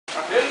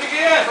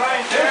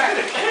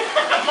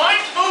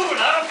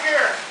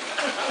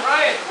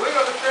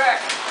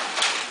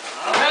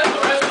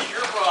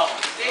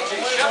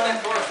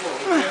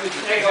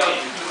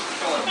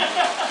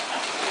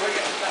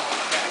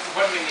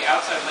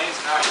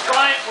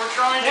we're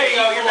trying to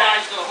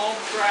equalize the home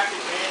track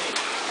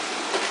advantage.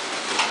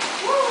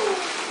 Woo!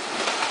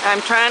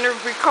 I'm trying to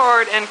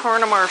record and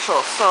corner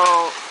marshal,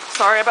 so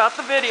sorry about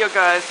the video,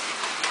 guys.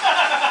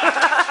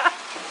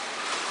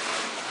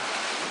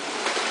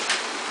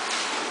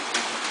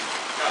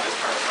 God, this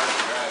car is hard to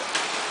drive.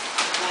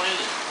 Which one is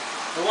it?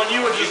 The one you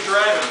were just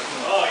driving.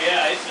 Oh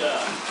yeah, it's a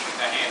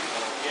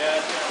handful. yeah,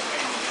 it's kind of a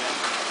pain in the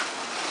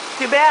ass.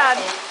 Too bad.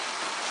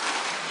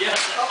 Yes.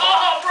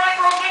 Oh, Brian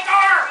broke my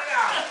car!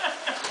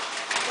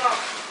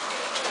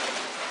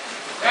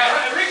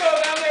 Yeah, Rico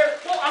down there.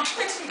 Well, I'm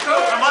fixing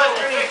cars. I'm not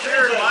pretty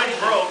sure mine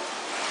broke.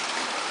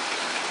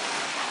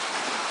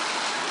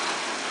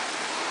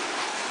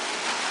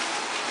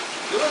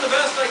 Doing the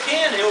best I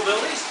can,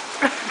 hillbillies.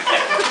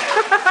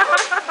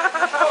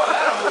 Oh,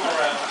 that'll move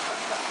around.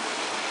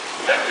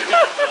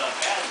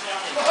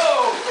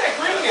 Whoa, that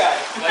green guy.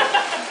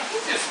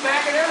 He's just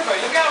smacking everybody.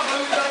 Look out,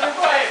 Blue, he's on your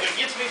butt. But it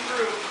gets me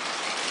through.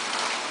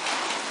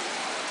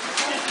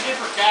 It's just a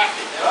different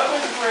tactic. I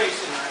was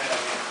racing right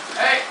out here.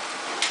 Hey!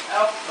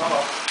 Help.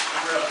 Oh,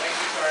 umbrella. Thank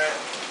you, sorry.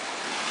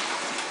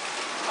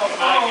 Oh,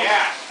 my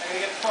gas. I gotta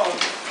get the phone.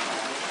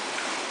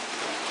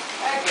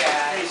 That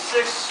guy. Hey,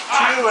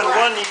 6, 2, and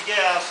 1 need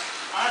gas.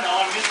 I know,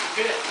 I missed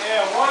the pit.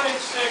 Yeah, 1 and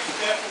 6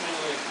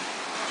 definitely.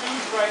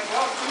 2's right.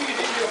 Well, 2 you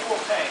didn't do a full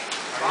tank.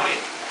 Ronnie,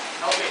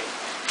 help me.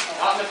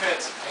 Not in the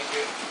pits. Thank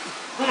you.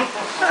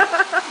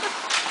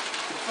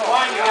 So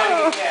 1, you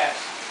gotta get gas.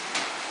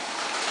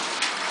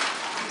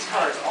 This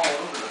car is all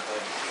over the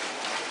place.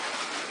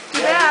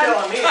 Too bad. You're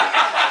telling me.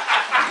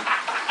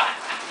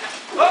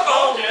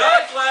 Uh-oh,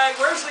 guide flag.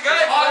 Where's the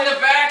guide flag? On the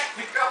back.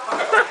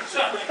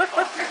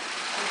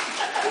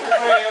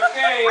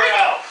 Okay.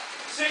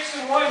 6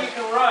 and 1 you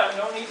can run,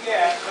 don't need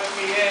gas. But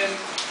and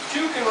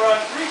 2 can run,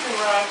 3 can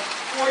run,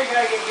 4 you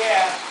gotta get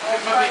gas. I'll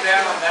put me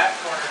down on that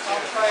corner too.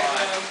 I'll try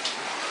them.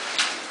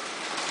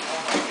 Oh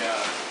my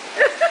God.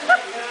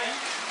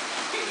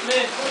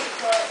 Lynn, push the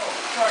car. Oh,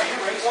 sorry,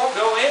 you're racing. Won't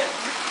go in.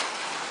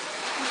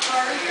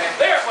 Sorry.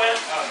 There it went.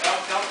 Oh,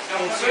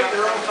 don't Insert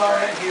your own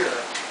car in here.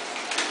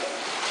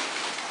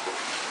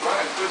 Run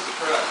and twist the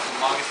truck.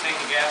 The longest tank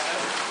of gas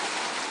ever.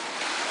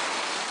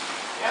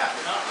 Yeah,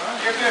 you're not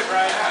running. You're good,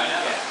 Brian. Yeah, I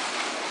know.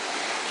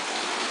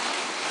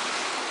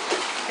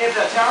 Hey, if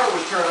that tower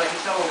was turned, I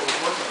could tell it was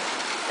working.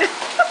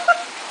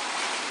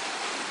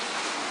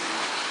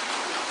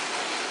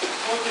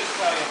 We'll just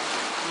try it.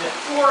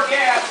 Yeah. 4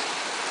 gas.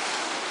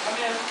 I'm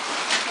in.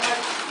 But I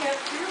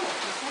can't feel it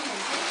for some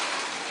reason.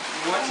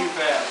 You went too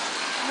fast.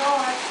 No,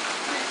 I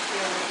can't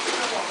feel it.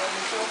 Still won't let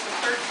me go. It's the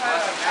 3rd time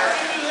I've How tried.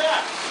 did you do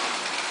that?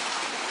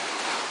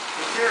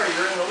 Hey, Terry,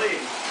 you're in the lead.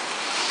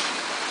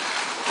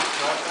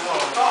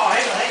 Oh,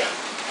 hang on.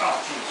 Oh,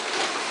 jeez.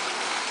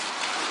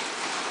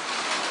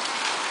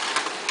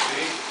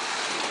 See?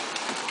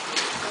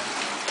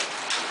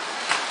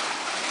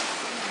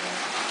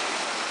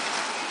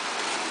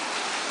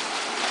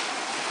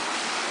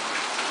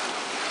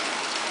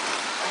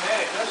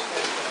 Hey, that's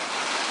good.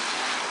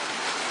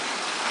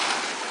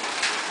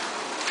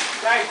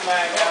 Guide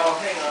flag. Oh,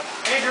 hang on.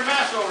 Major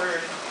mess over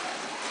here.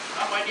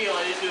 Not my deal.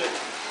 I didn't do it.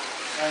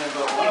 And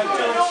about Oh, 1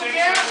 gas. no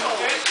gas.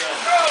 Okay.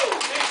 Go.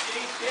 60.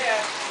 Yeah. I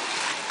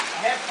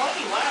had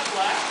plenty last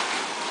lap.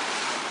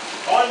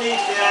 1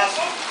 needs gas.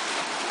 That's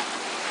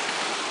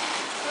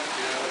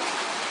good.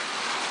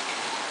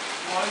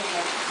 1. You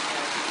got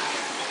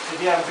If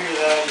you haven't figured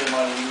that out yet,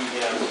 money, you need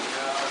gas. Yeah,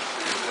 let's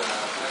figure that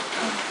out. That's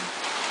good.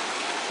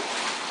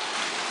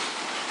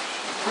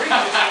 3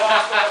 just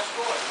lost that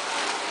score.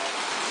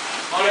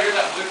 Oh, you're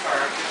that blue car.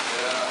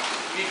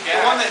 You need gas.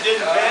 The one that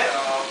didn't bet?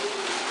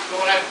 The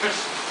one I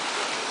pushed.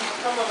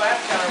 Some of that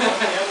car won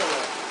the other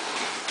one.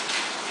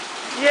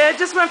 Yeah, it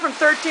just went from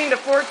 13 to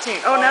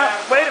 14. Oh, now,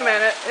 wait a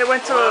minute. It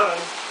went to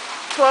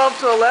 12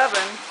 to 11.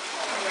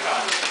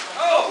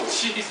 Oh,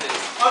 Jesus.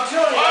 I'm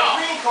telling you,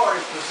 that green car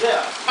is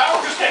possessed.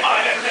 Power stick.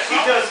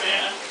 Because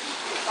Man.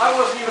 I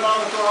wasn't even on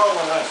the throttle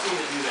when I seen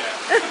it do that.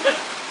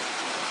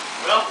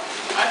 Well,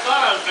 I thought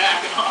I was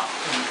backing off.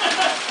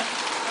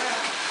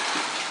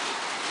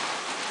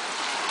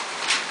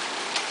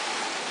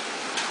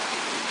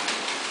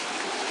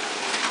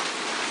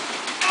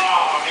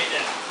 Oh, I made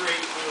that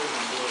great move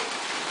in blue.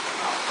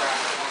 Oh, crap.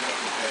 That one got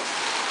me fixed.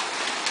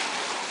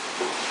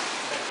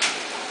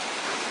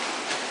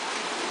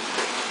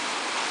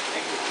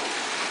 Thank you.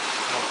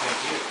 No,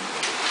 thank you.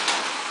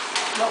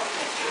 No,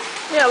 thank you.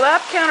 Yeah,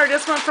 lap counter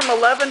just went from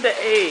 11 to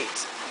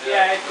 8.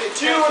 Yeah, it's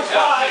 2 and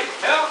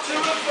 5. Help. 2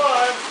 and 5.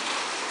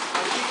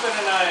 I'm keeping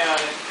an eye on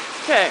it.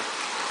 Okay.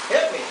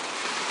 Hit me.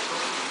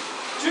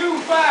 2,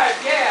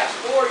 5, gas,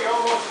 4, you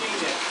almost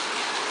need it.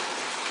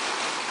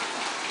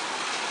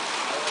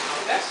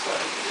 That's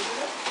funny,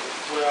 isn't it?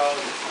 Well,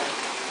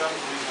 for some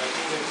reason I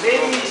think it's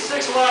Maybe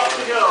 6 laps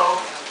to go.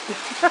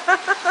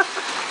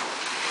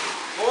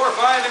 4,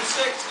 5, and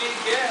 6 need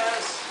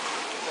gas.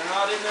 They're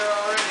not in there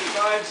already.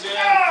 5's in.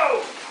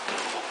 No!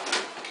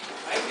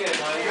 I get it,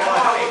 money. Come on,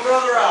 help a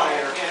brother out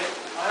here.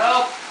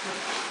 Help!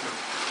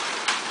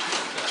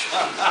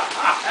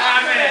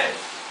 I'm in.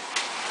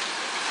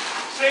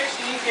 6,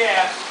 you need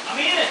gas. I'm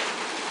in.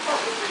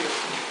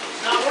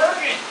 It's not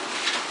working.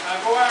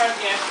 Go out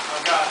again.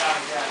 Oh God, not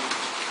again.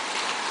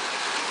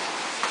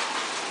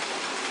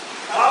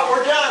 Oh,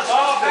 we're done.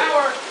 Stop it.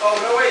 Power. Oh,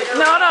 no, wait.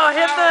 No, no,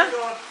 hit the.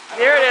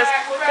 Here it is.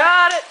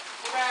 Got it.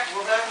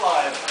 We're back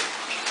live.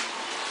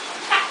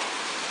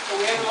 So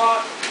we have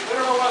about, we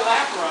don't know what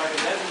lap we're on. It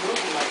hasn't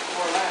moved in like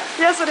 4 laps.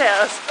 Yes, it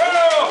has.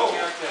 Oh!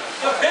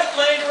 The pit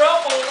lane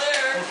rumble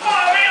there.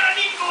 Oh man, I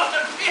need to go in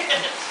the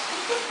pits.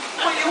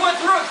 Well, you went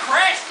through and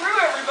crashed through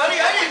everybody.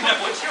 I didn't know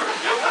what you were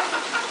doing.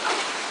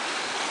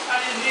 I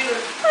didn't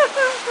either.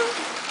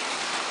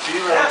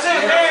 That's it.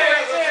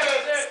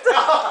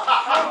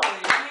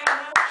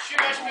 Shoot,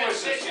 I spent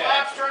 6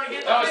 laps trying to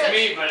get the That pits. was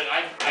me, but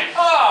I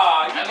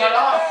Ah, you I get let it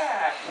off.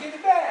 back. You get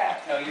it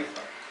back. No, you're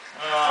fine.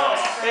 Oh,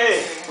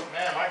 Hey.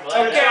 man, my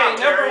glad.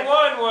 Okay, number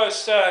 1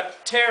 was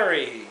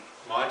Terry.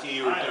 Monte,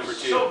 you were number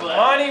 2. So glad.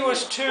 Monty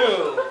was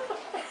 2.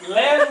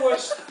 Len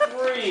was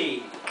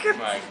 3.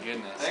 My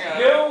goodness.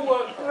 Bill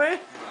was Wait.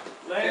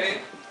 Len.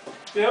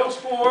 Bill's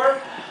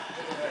 4.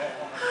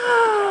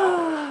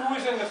 Who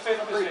was in the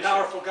 5th position?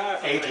 Powerful guy.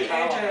 AJ.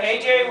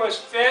 AJ was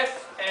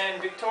 5th,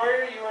 and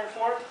Victoria, you were in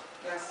 4th?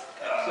 Yes.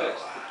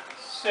 6th.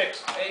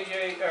 6th.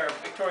 AJ or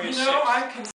Victoria 6th. I can